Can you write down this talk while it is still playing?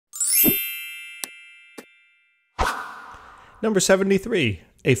Number 73.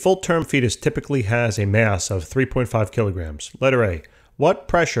 A full-term fetus typically has a mass of 3.5 kilograms. Letter A. What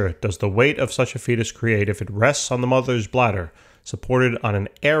pressure does the weight of such a fetus create if it rests on the mother's bladder, supported on an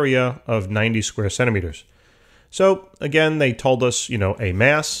area of 90 square centimeters? So, again, they told us, a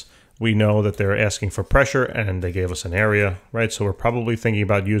mass. We know that they're asking for pressure, and they gave us an area, right? So we're probably thinking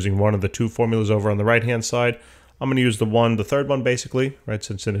about using one of the two formulas over on the right-hand side. I'm going to use the third one, basically, right?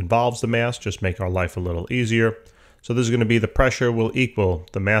 Since it involves the mass, just make our life a little easier. So this is going to be the pressure will equal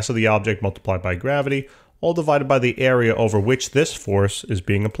the mass of the object multiplied by gravity, all divided by the area over which this force is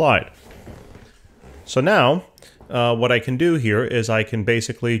being applied. So now, what I can do here is I can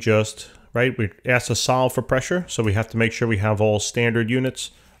basically just, right, we're asked to solve for pressure, so we have to make sure we have all standard units.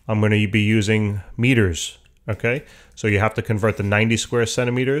 I'm going to be using meters, okay? So you have to convert the 90 square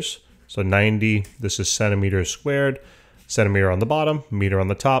centimeters. So 90, this is centimeters squared. Centimeter on the bottom, meter on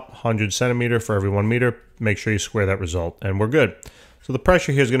the top, 100 centimeter for every 1 meter. Make sure you square that result, and we're good. So the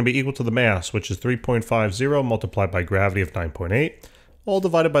pressure here is going to be equal to the mass, which is 3.50 multiplied by gravity of 9.8, all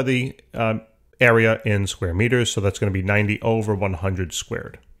divided by the area in square meters. So that's going to be 90 over 100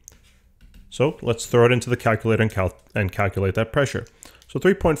 squared. So let's throw it into the calculator and calculate that pressure. So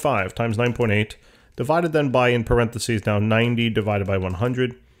 3.5 times 9.8 divided then by, in parentheses now, 90 divided by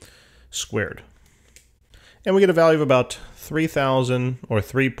 100 squared. And we get a value of about 3,000 or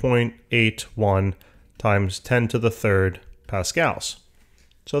 3.81 times 10 to the third pascals.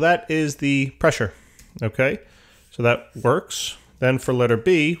 So that is the pressure, okay? So that works. Then for letter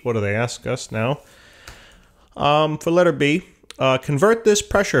B, what do they ask us now? For letter B, convert this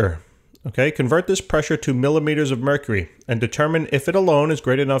pressure, okay? Convert this pressure to millimeters of mercury and determine if it alone is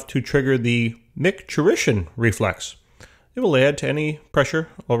great enough to trigger the micturition reflex. It will add to any pressure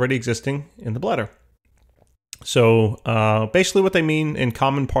already existing in the bladder. So basically what they mean in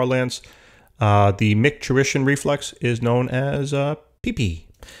common parlance, the micturition reflex is known as PP.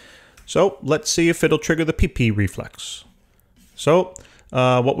 So let's see if it'll trigger the PP reflex. So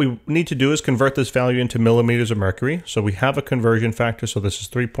what we need to do is convert this value into millimeters of mercury. So we have a conversion factor. So this is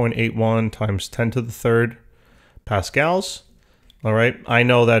 3.81 times 10 to the third pascals. All right. I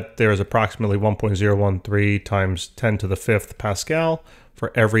know that there is approximately 1.013 times 10 to the fifth pascal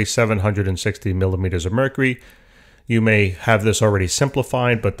for every 760 millimeters of mercury. You may have this already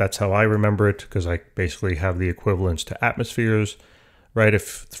simplified, but that's how I remember it, because I basically have the equivalents to atmospheres, right?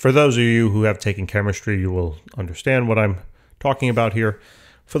 If for those of you who have taken chemistry, you will understand what I'm talking about here.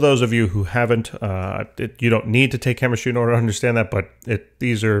 For those of you who haven't, you don't need to take chemistry in order to understand that, but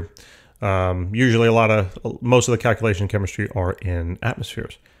these are usually most of the calculation chemistry are in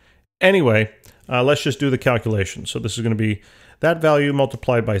atmospheres. Anyway, let's just do the calculation. So this is going to be that value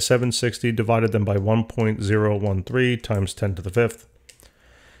multiplied by 760 divided then by 1.013 times 10 to the fifth.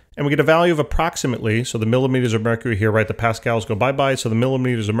 And we get a value of approximately, so the millimeters of mercury here, right, the pascals go bye-bye, so the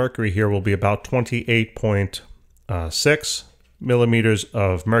millimeters of mercury here will be about 28.6 millimeters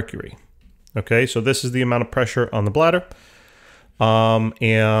of mercury. Okay, so this is the amount of pressure on the bladder.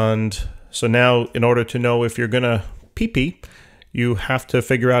 And so now, in order to know if you're going to PP, you have to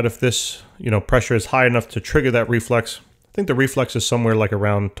figure out if this, pressure is high enough to trigger that reflex. I think the reflex is somewhere like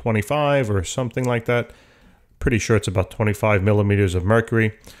around 25 or something like that. Pretty sure it's about 25 millimeters of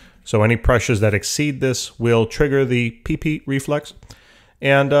mercury. So any pressures that exceed this will trigger the PP reflex.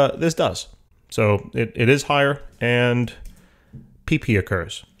 And this does. So it is higher and PP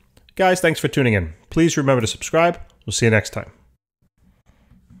occurs. Guys, thanks for tuning in. Please remember to subscribe. We'll see you next time.